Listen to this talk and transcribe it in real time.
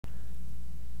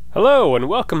Hello and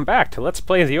welcome back to Let's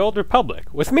Play the Old Republic,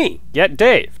 with me, Get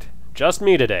Daved. Just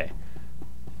me today.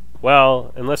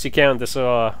 Well, unless you count this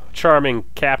charming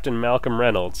Captain Malcolm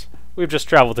Reynolds. We've just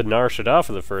traveled to Nar Shadaa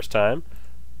for the first time.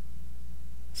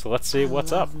 So let's see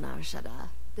what's up. Nar Shadaa.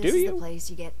 This Do is you? the place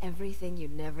you get everything you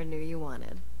never knew you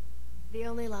wanted. The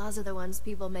only laws are the ones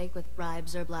people make with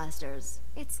bribes or blasters.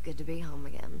 It's good to be home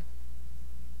again.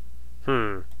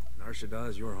 Nar Shadaa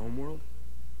is your homeworld?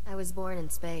 I was born in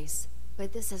space,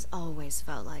 but this has always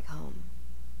felt like home.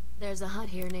 There's a hut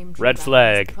here named Red Druga,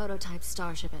 flag. it's a prototype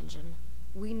starship engine.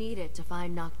 We need it to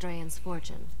find Nocdrayan's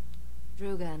fortune.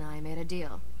 Druga and I made a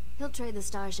deal. He'll trade the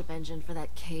starship engine for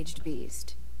that caged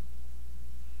beast.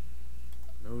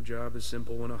 No job is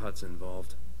simple when a hut's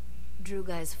involved.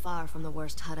 Druga is far from the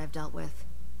worst hut I've dealt with.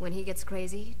 When he gets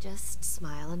crazy, just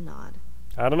smile and nod.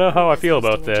 I don't know how I feel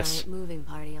about He's this. hosting a giant moving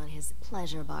party on his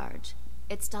pleasure barge.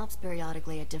 It stops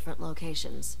periodically at different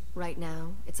locations. Right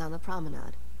now, it's on the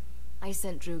promenade. I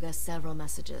sent Druga several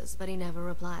messages, but he never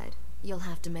replied. You'll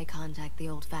have to make contact the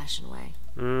old-fashioned way.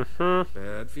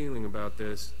 Bad feeling about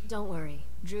this. Don't worry.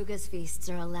 Druga's feasts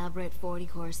are elaborate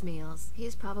 40-course meals.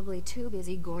 He's probably too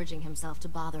busy gorging himself to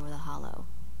bother with a hollow.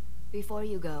 Before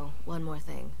you go, one more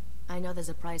thing. I know there's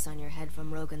a price on your head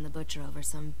from Rogan the Butcher over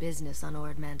some business on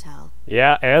Ord Mantell.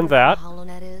 Yeah, and that. Where the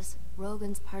HoloNet is,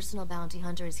 Rogan's personal bounty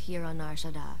hunter is here on Nar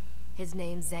Shadaa. His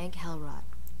name's Zank Helrot.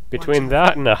 Between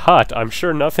that and a hut, I'm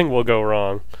sure nothing will go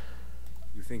wrong.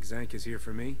 You think Zank is here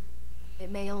for me?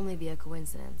 It may only be a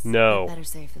coincidence. No. But better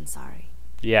safe than sorry.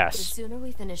 The Yes. sooner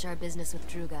we finish our business with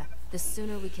Druga, the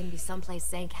sooner we can be someplace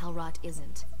Zank Helrot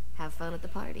isn't. Have fun at the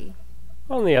party.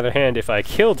 On the other hand, if I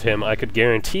killed him, I could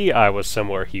guarantee I was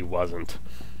somewhere he wasn't.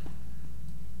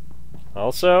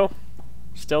 Also,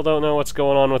 still don't know what's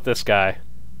going on with this guy.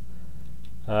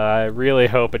 I really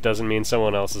hope it doesn't mean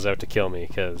someone else is out to kill me,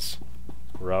 because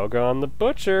Rogan the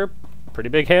Butcher, pretty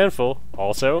big handful.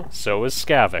 Also, so is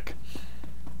Skavik.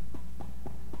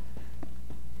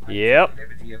 Yep.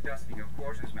 Liberty of dusting your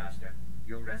quarters, Master.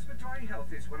 Your respiratory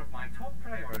health is one of my top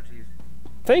priorities.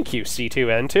 Thank you,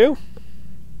 C2N2.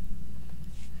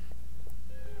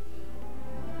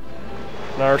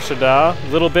 Nar Shadaa,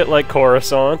 a little bit like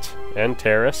Coruscant and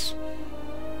Terrace.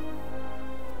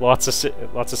 Lots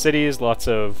of cities, lots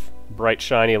of bright,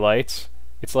 shiny lights.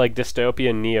 It's like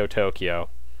dystopian Neo-Tokyo.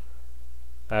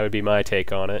 That would be my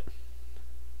take on it.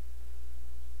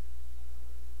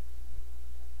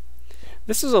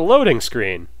 This is a loading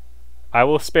screen. I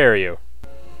will spare you.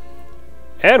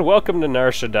 And welcome to Nar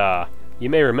Shadaa. You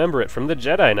may remember it from the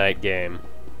Jedi Knight game.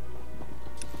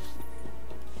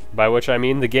 By which I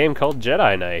mean the game called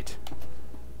Jedi Knight.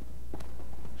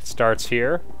 Starts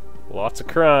here. Lots of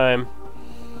crime.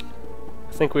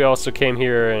 I think we also came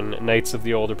here in Knights of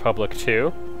the Old Republic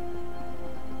 2.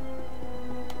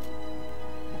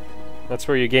 That's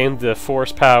where you gained the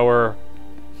force power.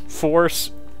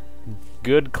 Force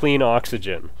good, clean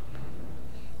oxygen.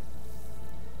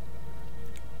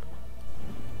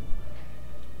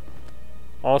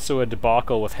 Also a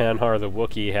debacle with Hanhar the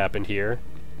Wookiee happened here.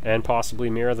 And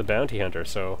possibly Mira the Bounty Hunter,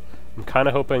 so I'm kind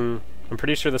of hoping... I'm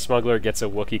pretty sure the smuggler gets a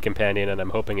Wookiee companion, and I'm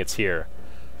hoping it's here.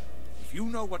 If you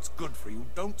know what's good for you,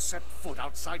 don't set foot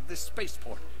outside this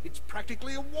spaceport. It's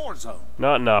practically a war zone.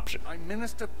 Not an option. I'm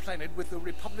Minister Plenid with the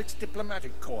Republic's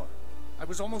Diplomatic Corps. I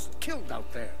was almost killed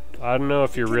out there. I don't know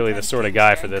if you're really the sort of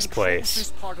guy for this place.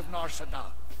 This part of Nar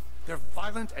Shadaa. They're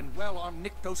violent and well-armed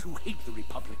Niktos who hate the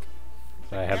Republic.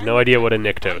 I have no idea what a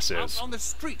Niktos Right is. out on the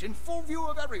street in full view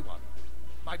of everyone.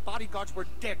 My bodyguards were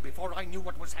dead before I knew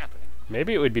what was happening.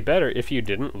 Maybe it would be better if you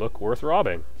didn't look worth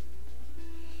robbing.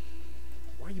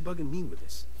 Why are you bugging me with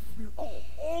this? We're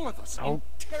all of us. Oh, in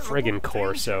terrible friggin' danger.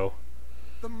 Corso.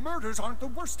 The murders aren't the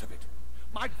worst of it.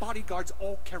 My bodyguards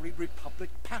all carry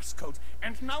Republic passcodes,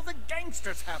 and now the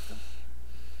gangsters have them.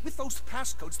 With those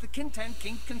passcodes, the Kintan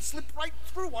King can slip right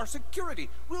through our security.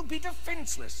 We'll be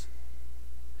defenseless.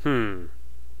 Don't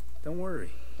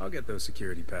worry. I'll get those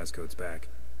security passcodes back.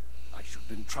 I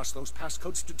shouldn't entrust those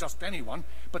passcodes to just anyone,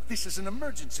 but this is an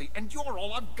emergency, and you're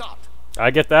all I've got.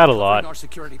 I get that a Covering lot. our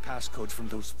security passcodes from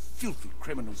those filthy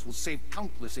criminals will save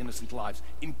countless innocent lives,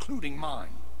 including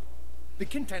mine. The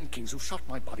Kintan Kings who shot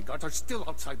my bodyguards are still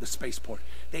outside the spaceport.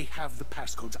 They have the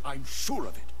passcodes, I'm sure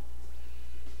of it.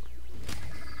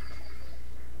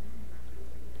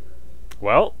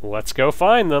 Well, let's go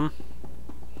find them.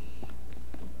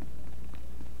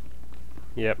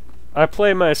 Yep. I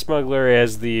play my smuggler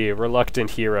as the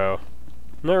reluctant hero.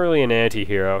 Not really an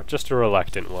anti-hero, just a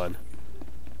reluctant one.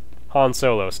 Han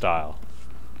Solo style.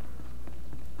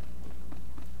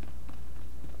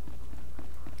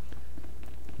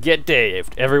 Get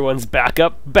Daved, everyone's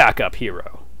backup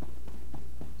hero.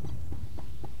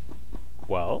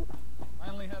 Well,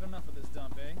 Finally had enough of this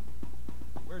dump, eh?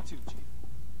 Where to, Chief?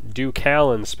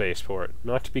 Deucalion spaceport,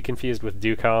 not to be confused with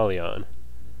Deucalion.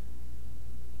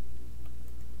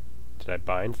 Did I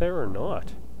bind there or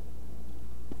not?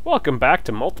 Welcome back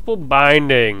to Multiple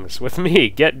Bindings with me,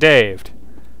 Get Daved.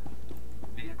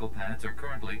 Vehicle pads are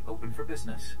currently open for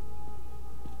business.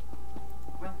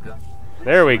 Welcome.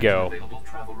 There we Please go. select available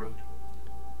travel route.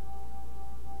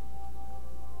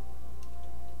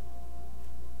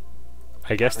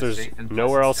 I guess Have a there's safe and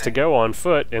nowhere pleasant else to stay. go on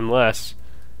foot unless...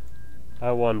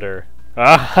 I wonder.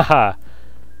 Ah!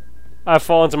 I've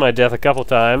fallen to my death a couple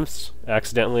times,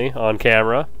 accidentally, on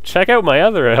camera. Check out my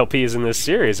other LPs in this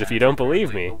series if you don't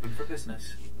believe me. Open for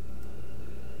business.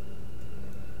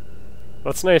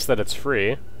 Well, it's nice that it's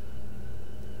free.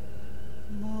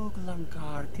 Not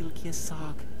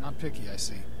picky, I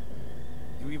see.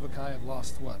 You Ivakai have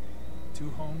lost, what, 2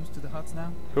 homes to the Huts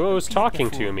now? Who was talking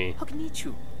to me?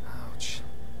 Ouch.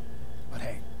 But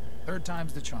hey, 3rd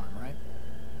time's the charm, right?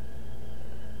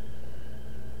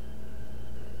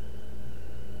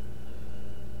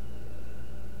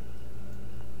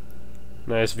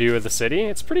 Nice view of the city.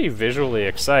 It's pretty visually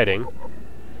exciting.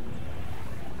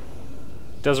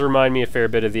 Does remind me a fair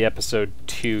bit of the episode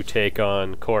 2 take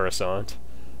on Coruscant.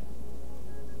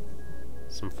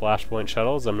 Some flashpoint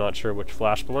shuttles. I'm not sure which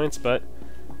flashpoints, but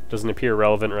doesn't appear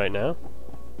relevant right now.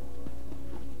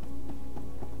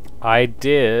 I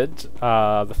did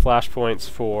the flashpoints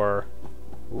for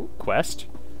Quest.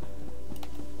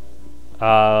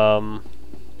 Well,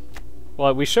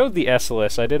 we showed the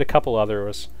SLS. I did a couple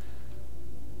others.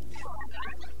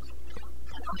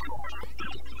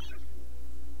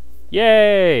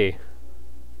 Yay!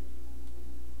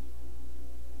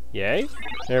 Yay?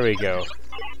 There we go.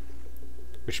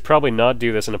 We should probably not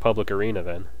do this in a public arena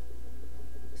then.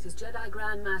 This is Jedi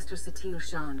Grand Master Satil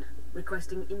Shan,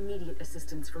 requesting immediate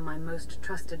assistance from my most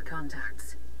trusted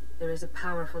contacts. There is a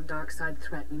powerful dark side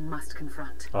threat we must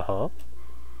confront. Uh-huh.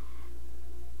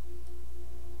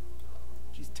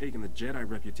 She's taken the Jedi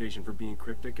reputation for being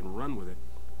cryptic and run with it.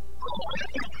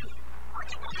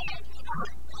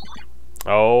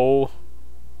 Oh.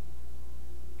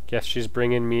 Guess she's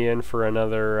bringing me in for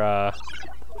another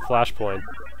flashpoint.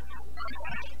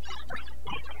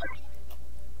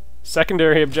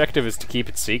 Secondary objective is to keep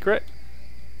it secret?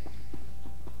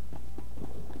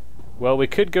 Well, we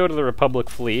could go to the Republic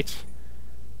fleet.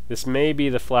 This may be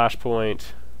the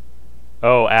flashpoint.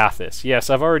 Oh, Athos.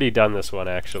 Yes, I've already done this one,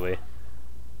 actually.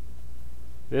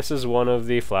 This is one of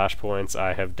the flashpoints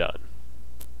I have done.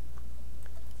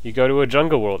 You go to a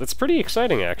jungle world. It's pretty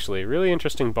exciting, actually. Really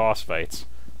interesting boss fights.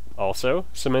 Also,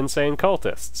 some insane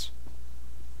cultists.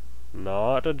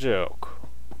 Not a joke.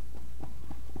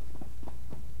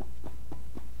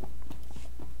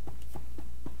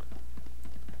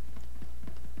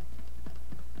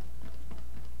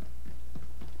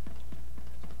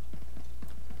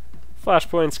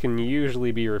 Flashpoints can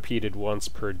usually be repeated once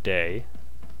per day.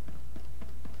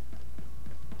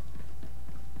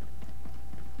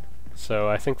 So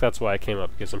I think that's why I came up,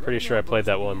 because I'm pretty sure I played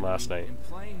that one last night. And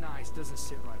playing nice doesn't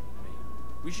sit right with me.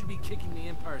 We should be kicking the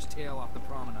Empire's tail off the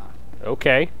promenade.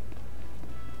 Okay.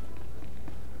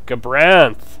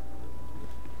 Gabranth!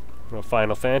 A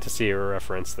Final Fantasy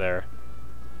reference there.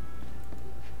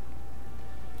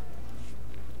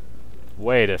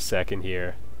 Wait a second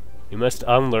here. You must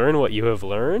unlearn what you have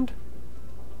learned?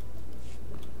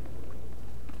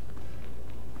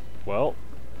 Well,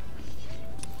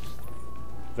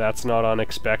 that's not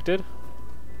unexpected.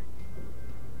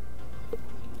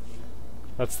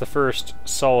 That's the first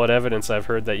solid evidence I've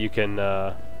heard that you can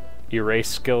erase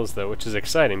skills, though, which is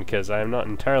exciting because I'm not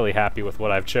entirely happy with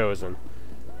what I've chosen.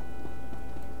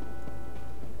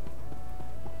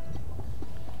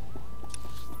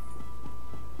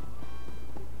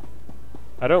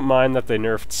 I don't mind that they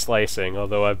nerfed slicing,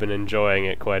 although I've been enjoying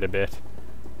it quite a bit.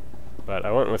 But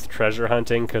I went with treasure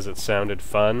hunting because it sounded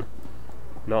fun.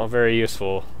 Not very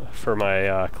useful for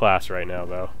my class right now,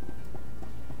 though.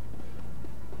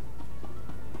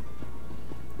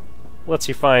 Lets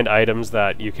you find items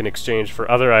that you can exchange for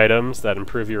other items that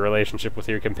improve your relationship with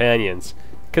your companions.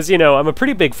 Because, you know, I'm a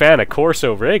pretty big fan of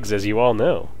Corso rigs, as you all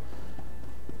know.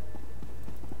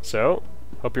 So,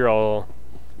 hope you're all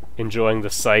enjoying the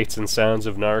sights and sounds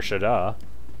of Nar Shadaa.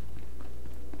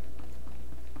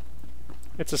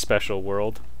 It's a special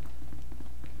world.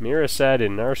 Mira said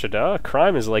in Nar Shadaa,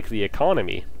 crime is like the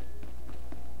economy.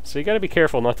 So you gotta be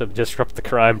careful not to disrupt the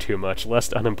crime too much,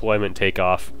 lest unemployment take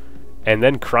off. And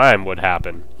then crime would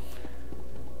happen.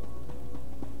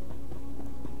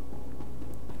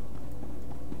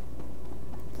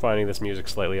 Finding this music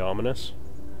slightly ominous.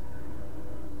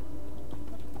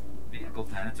 botanical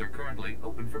planets are currently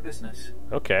open for business.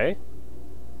 Okay.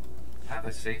 Have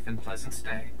a safe and pleasant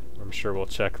stay. I'm sure we'll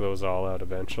check those all out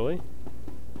eventually.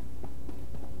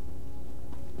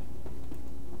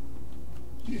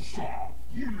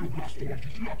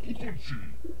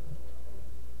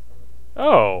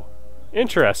 Oh,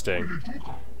 interesting.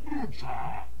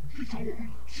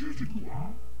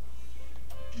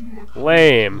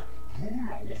 Lame.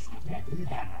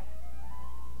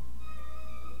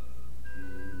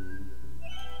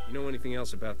 You know anything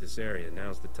else about this area,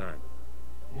 now's the time.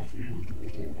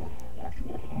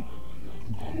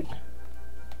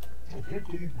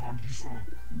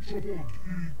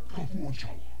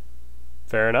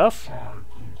 Fair enough.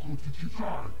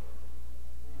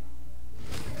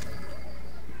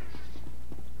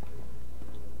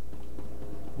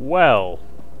 Well,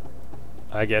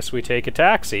 I guess we take a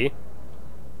taxi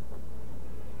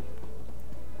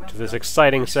to this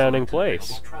exciting sounding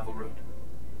place.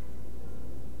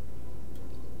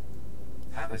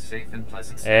 Have a safe and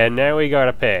pleasant stay. And now we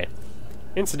gotta pay.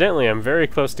 Incidentally, I'm very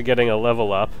close to getting a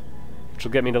level up, which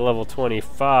will get me to level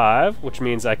 25, which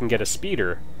means I can get a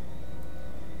speeder.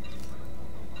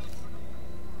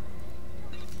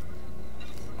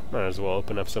 Might as well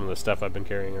open up some of the stuff I've been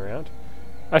carrying around.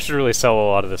 I should really sell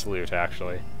a lot of this loot,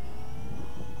 actually.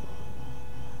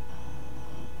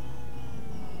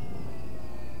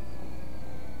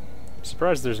 I'm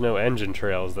surprised there's no engine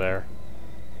trails there.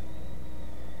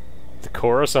 The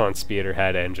Coruscant speeder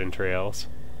had engine trails.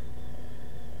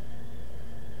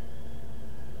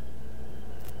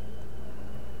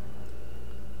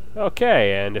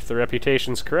 Okay, and if the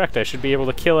reputation's correct, I should be able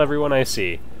to kill everyone I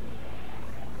see.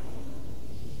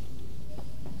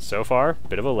 So far,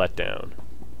 bit of a letdown.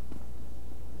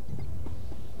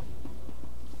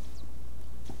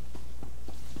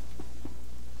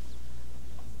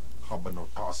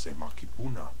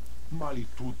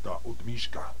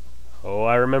 Oh,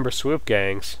 I remember swoop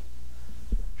gangs.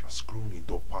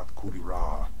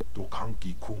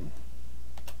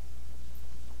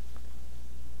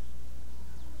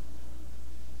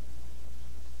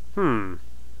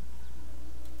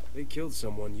 They killed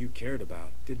someone you cared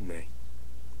about, didn't they?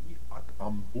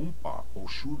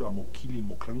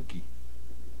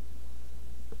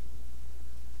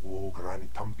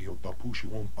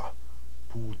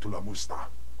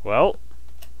 Well,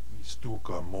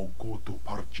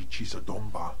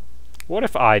 what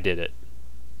if I did it?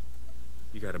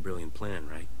 You got a brilliant plan,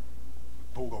 right?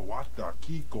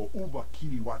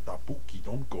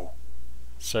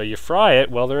 So you fry it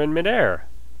while they're in midair.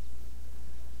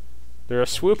 They're a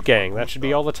swoop gang, that should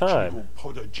be all the time.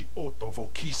 For the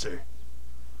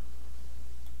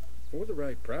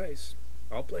right price,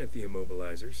 I'll plant the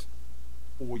immobilizers.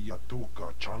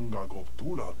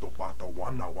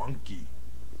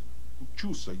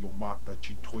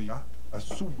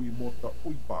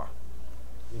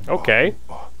 Okay.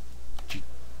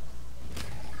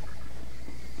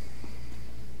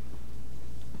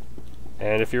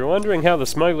 And if you're wondering how the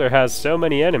smuggler has so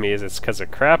many enemies, it's because of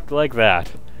crap like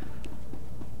that.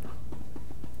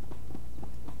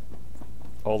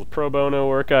 All the pro bono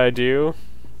work I do,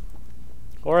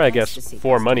 or I guess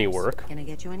for money work. Can I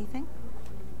get you anything?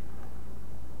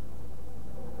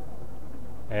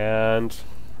 And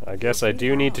I guess I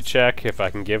do need to check if I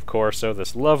can give Corso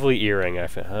this lovely earring.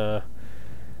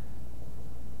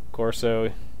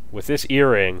 Corso, with this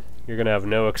earring, you're gonna have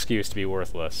no excuse to be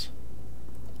worthless.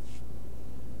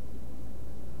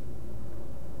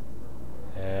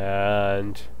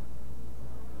 And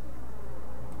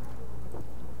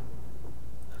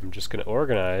I'm just gonna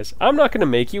organize. I'm not gonna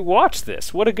make you watch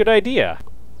this. What a good idea.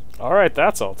 Alright,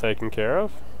 that's all taken care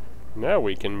of. Now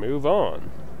we can move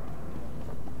on.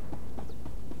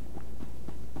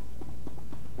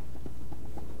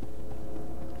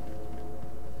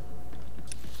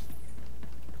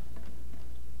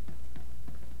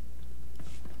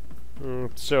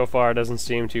 So far, it doesn't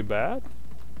seem too bad.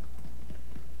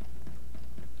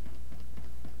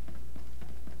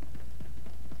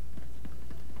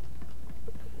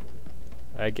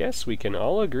 I guess we can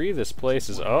all agree this place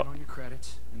is One on your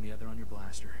credits and the other on your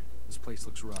blaster. This place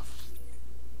looks rough.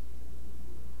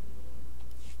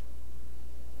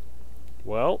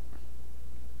 Well,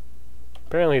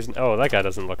 apparently he's... Oh, that guy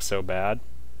doesn't look so bad.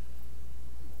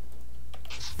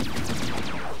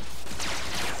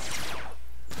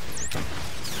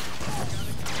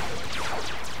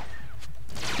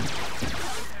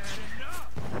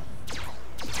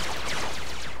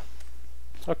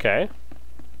 Okay.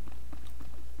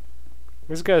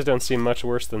 These guys don't seem much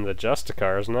worse than the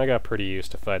Justicars, and I got pretty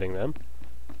used to fighting them.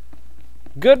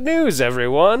 Good news,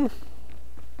 everyone!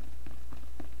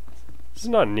 This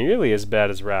is not nearly as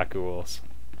bad as rat ghouls.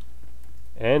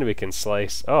 And we can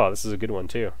slice... Oh, this is a good one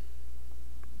too.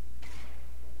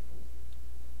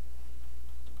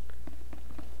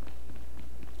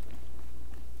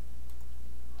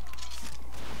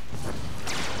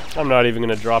 I'm not even going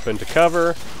to drop into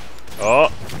cover.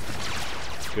 Oh!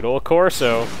 Good old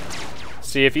Corso.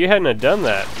 See, if you hadn't have done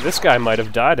that, this guy might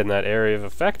have died in that area of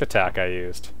effect attack I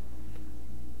used.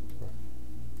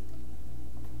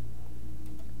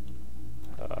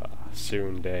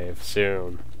 Soon, Dave,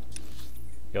 soon.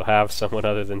 You'll have someone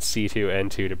other than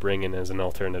C2N2 to bring in as an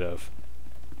alternative.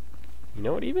 You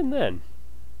know what, even then.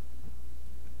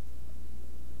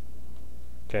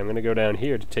 Okay, I'm gonna go down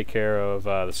here to take care of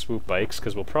the swoop bikes,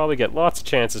 because we'll probably get lots of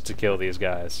chances to kill these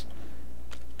guys.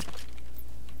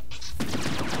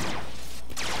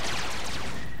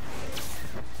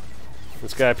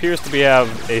 This guy appears to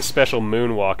have a special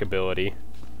moonwalk ability.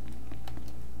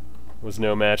 Was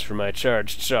no match for my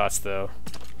charged shots, though.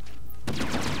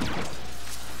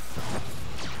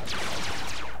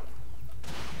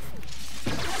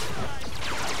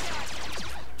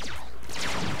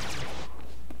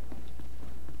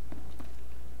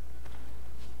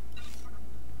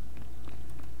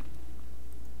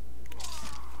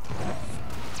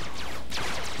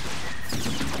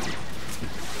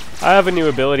 I have a new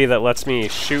ability that lets me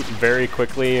shoot very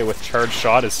quickly with charged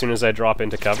shot as soon as I drop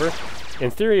into cover. In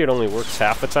theory, it only works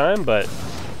half the time, but it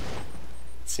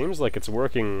seems like it's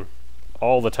working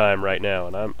all the time right now,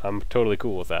 and I'm totally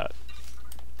cool with that.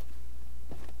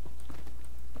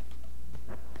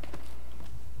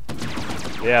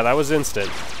 Yeah, that was instant.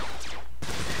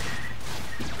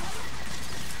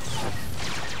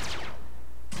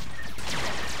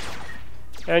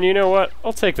 And you know what?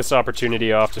 I'll take this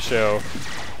opportunity off to show.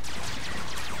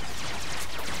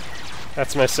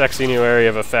 That's my sexy new area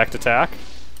of effect attack.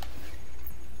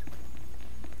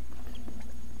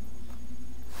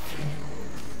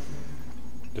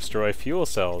 Destroy fuel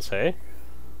cells, hey?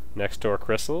 Next door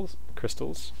crystals.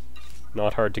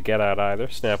 Not hard to get at either.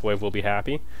 Snapwave will be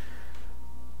happy.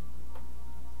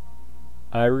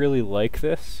 I really like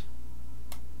this,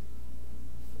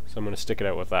 so I'm going to stick it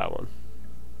out with that one.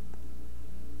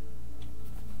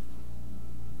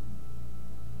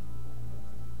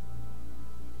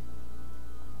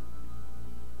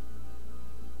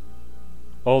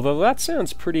 Although that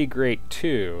sounds pretty great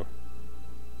too.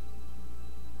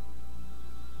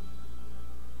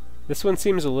 This one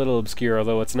seems a little obscure,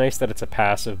 although it's nice that it's a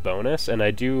passive bonus, and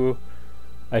I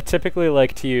typically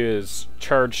like to use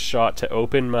charged shot to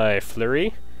open my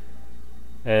flurry,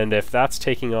 and if that's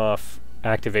taking off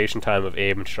activation time of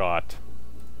aim shot,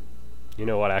 you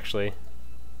know what, actually?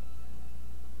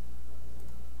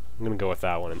 I'm gonna go with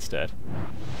that one instead.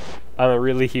 I'm a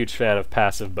really huge fan of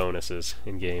passive bonuses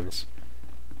in games.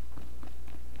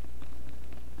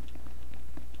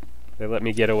 They let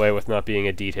me get away with not being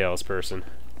a details person.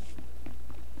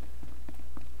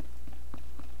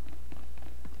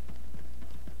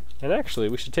 And actually,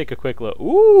 we should take a quick look.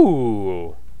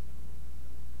 Ooh!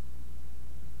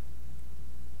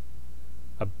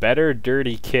 A better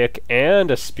dirty kick and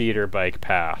a speeder bike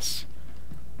pass.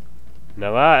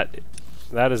 Now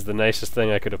that is the nicest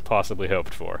thing I could have possibly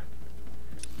hoped for.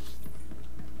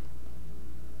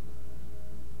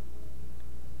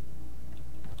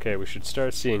 Okay, we should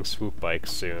start seeing swoop bikes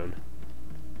soon.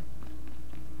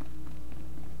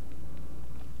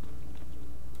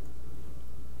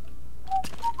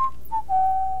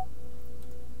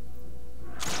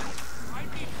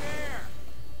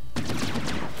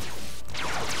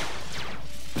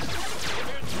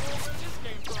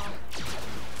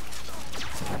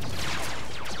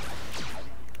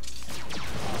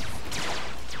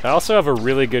 I also have a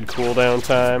really good cooldown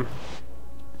time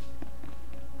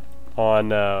on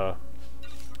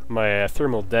my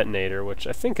thermal detonator, which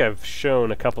I think I've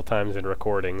shown a couple times in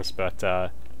recordings,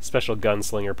 but special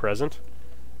gunslinger present.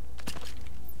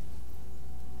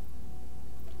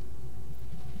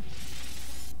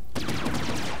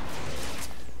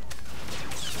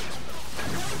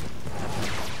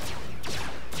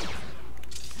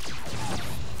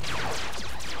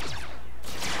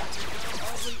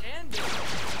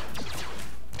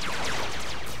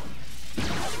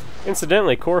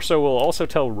 Incidentally, Corso will also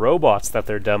tell robots that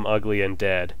they're dumb, ugly, and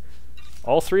dead.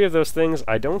 All three of those things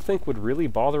I don't think would really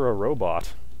bother a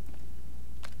robot.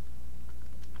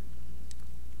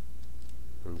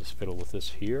 And just fiddle with this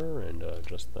here, and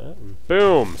just that, and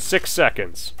boom! 6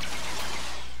 seconds.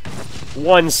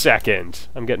 1 second!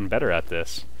 I'm getting better at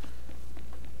this.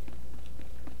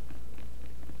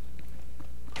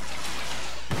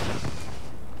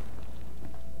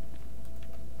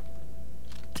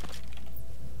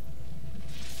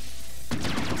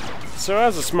 So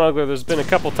as a smuggler, there's been a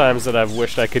couple times that I've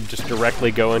wished I could just directly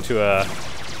go into a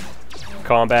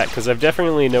combat, because I've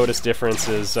definitely noticed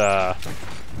differences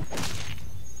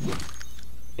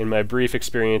in my brief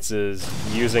experiences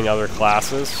using other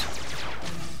classes.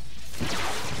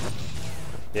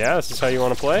 Yeah, this is how you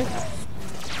want to play?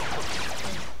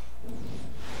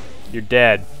 You're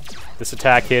dead. This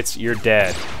attack hits, you're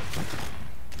dead.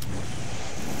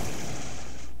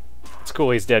 It's cool,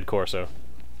 he's dead, Corso.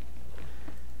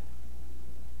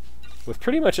 With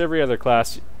pretty much every other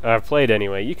class I've played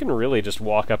anyway, you can really just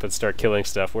walk up and start killing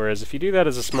stuff, whereas if you do that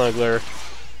as a smuggler,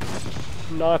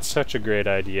 not such a great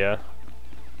idea.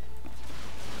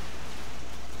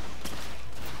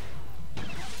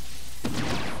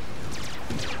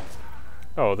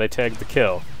 Oh, they tagged the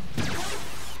kill.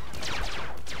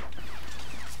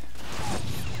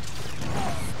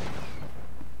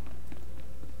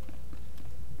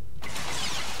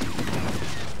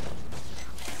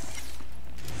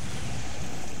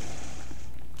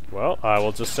 Well, I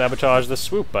will just sabotage the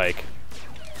swoop bike.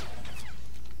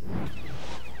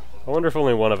 I wonder if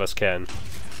only one of us can.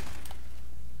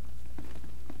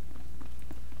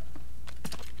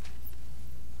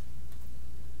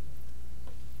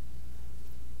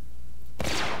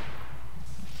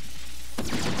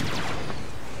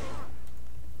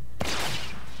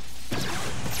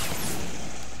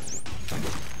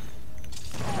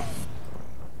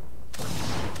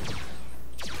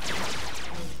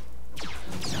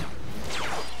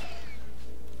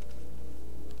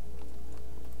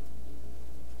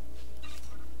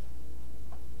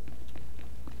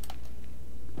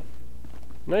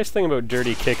 Nice thing about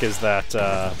Dirty Kick is that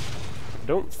I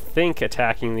don't think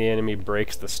attacking the enemy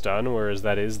breaks the stun, whereas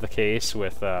that is the case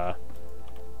with a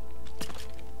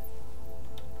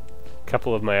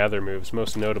couple of my other moves,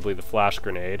 most notably the Flash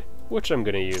Grenade, which I'm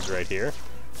going to use right here.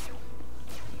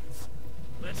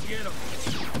 Let's get him.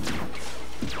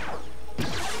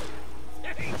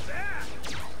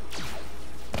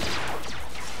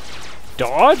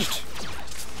 Dodged?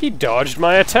 He dodged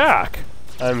my attack!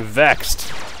 I'm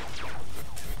vexed.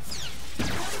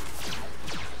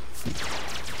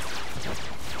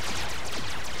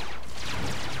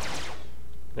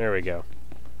 There we go.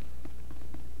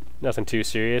 Nothing too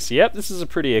serious. Yep, this is a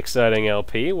pretty exciting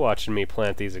LP, watching me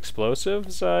plant these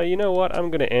explosives. You know what? I'm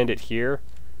going to end it here.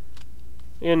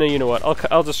 And you know what?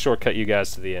 I'll just shortcut you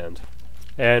guys to the end.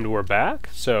 And we're back,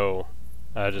 so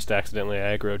I just accidentally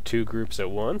aggroed two groups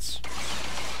at once.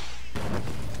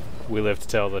 We live to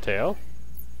tell the tale.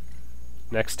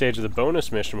 Next stage of the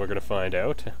bonus mission we're going to find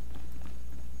out.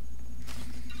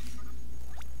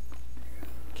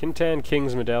 Kintan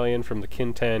King's Medallion from the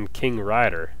Kintan King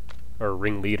Rider, or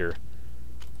Ringleader.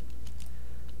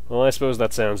 Well, I suppose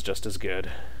that sounds just as good.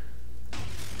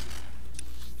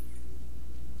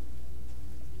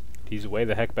 He's way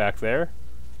the heck back there.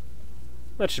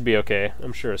 That should be okay.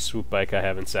 I'm sure a swoop bike I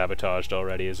haven't sabotaged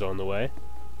already is on the way.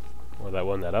 Or that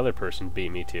one that other person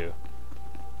beat me to.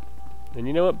 And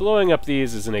you know what? Blowing up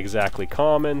these isn't exactly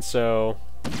common, so...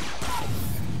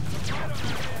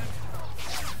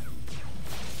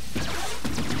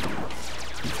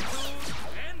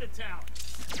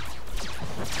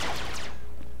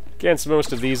 Against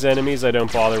most of these enemies, I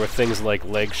don't bother with things like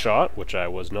leg shot, which I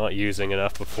was not using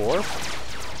enough before.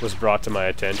 Was brought to my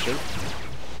attention.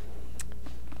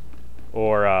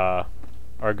 Or,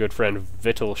 our good friend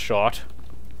Vittle shot.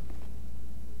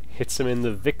 Hits him in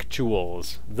the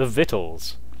victuals. The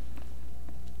vittles.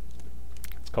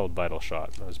 It's called Vital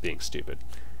Shot. I was being stupid.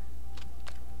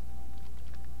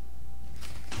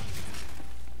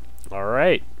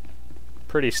 Alright.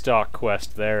 Pretty stock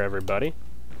quest there, everybody.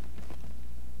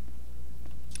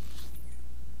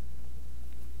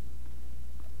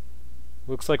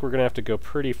 Looks like we're going to have to go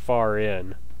pretty far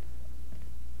in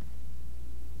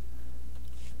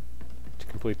to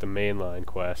complete the mainline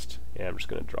quest. Yeah, I'm just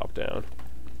going to drop down.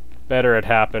 Better it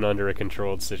happen under a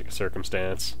controlled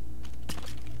circumstance.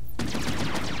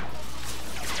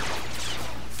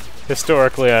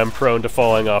 Historically, I'm prone to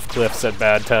falling off cliffs at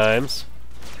bad times.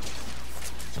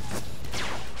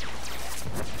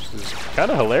 Which is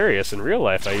kind of hilarious. In real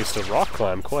life, I used to rock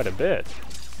climb quite a bit.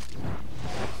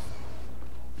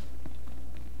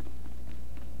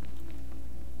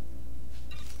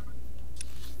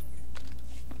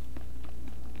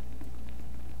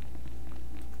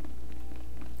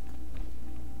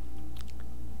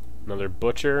 Another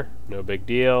butcher, no big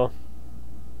deal.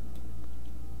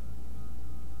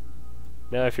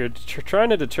 Now, if you're trying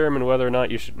to determine whether or not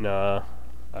you should... Nah,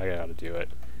 I gotta do it.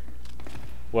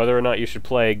 Whether or not you should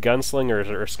play Gunslinger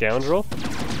or Scoundrel,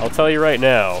 I'll tell you right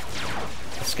now.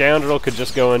 Scoundrel could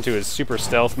just go into his super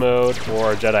stealth mode,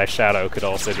 or Jedi Shadow could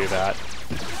also do that.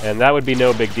 And that would be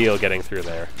no big deal getting through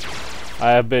there. I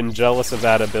have been jealous of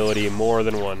that ability on more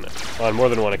than one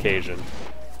occasion.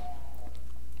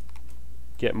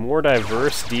 Get more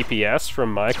diverse DPS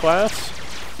from my class,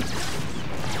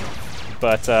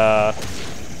 but the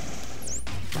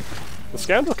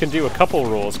Scoundrel can do a couple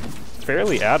roles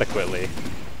fairly adequately,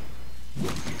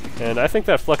 and I think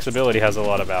that flexibility has a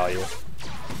lot of value.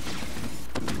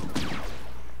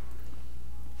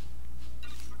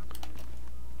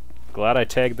 Glad I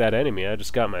tagged that enemy. I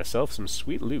just got myself some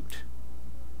sweet loot.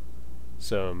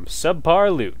 Some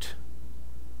subpar loot.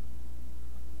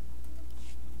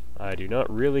 I do not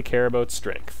really care about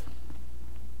strength.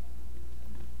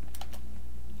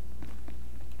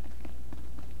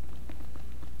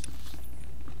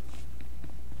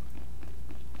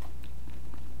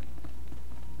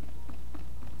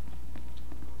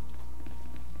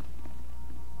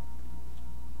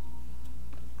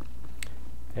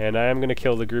 And I am going to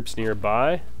kill the groups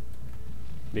nearby,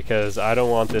 because I don't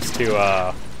want this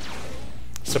to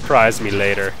surprise me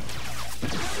later.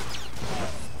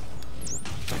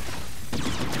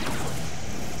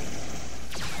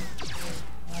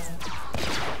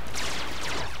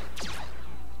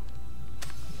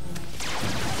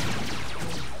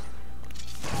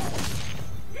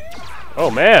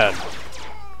 Oh man!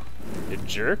 You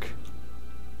jerk.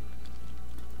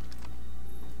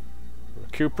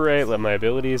 Recuperate, let my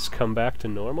abilities come back to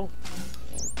normal.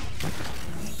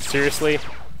 Seriously?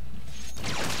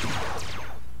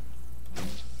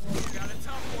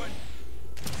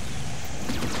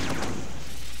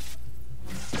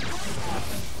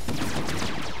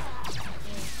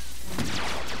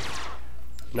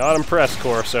 Not impressed,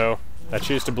 Corso. I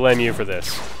choose to blame you for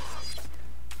this.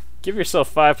 Give yourself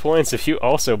 5 points if you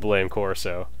also blame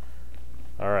Corso.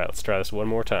 Alright, let's try this one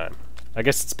more time. I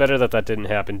guess it's better that that didn't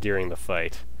happen during the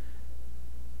fight.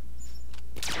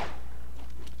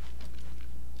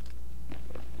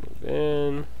 Move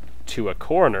in to a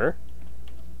corner.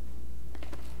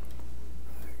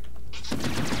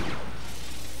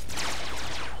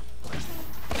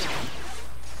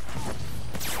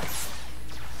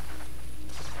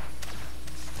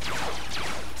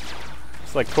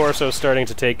 It's like Corso's starting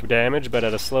to take damage, but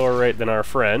at a slower rate than our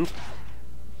friend.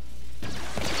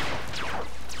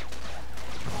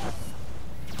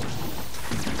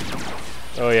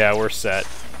 Oh yeah, we're set.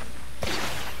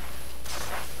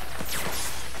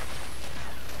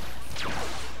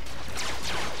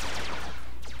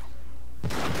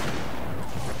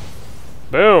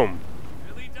 Boom!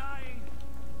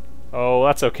 Oh,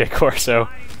 that's okay, Corso.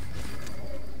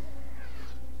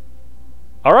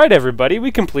 Alright everybody,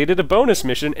 we completed a bonus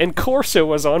mission, and Corso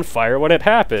was on fire when it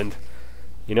happened.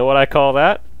 You know what I call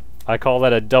that? I call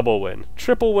that a double win.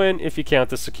 Triple win if you count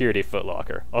the security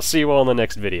footlocker. I'll see you all in the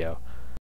next video.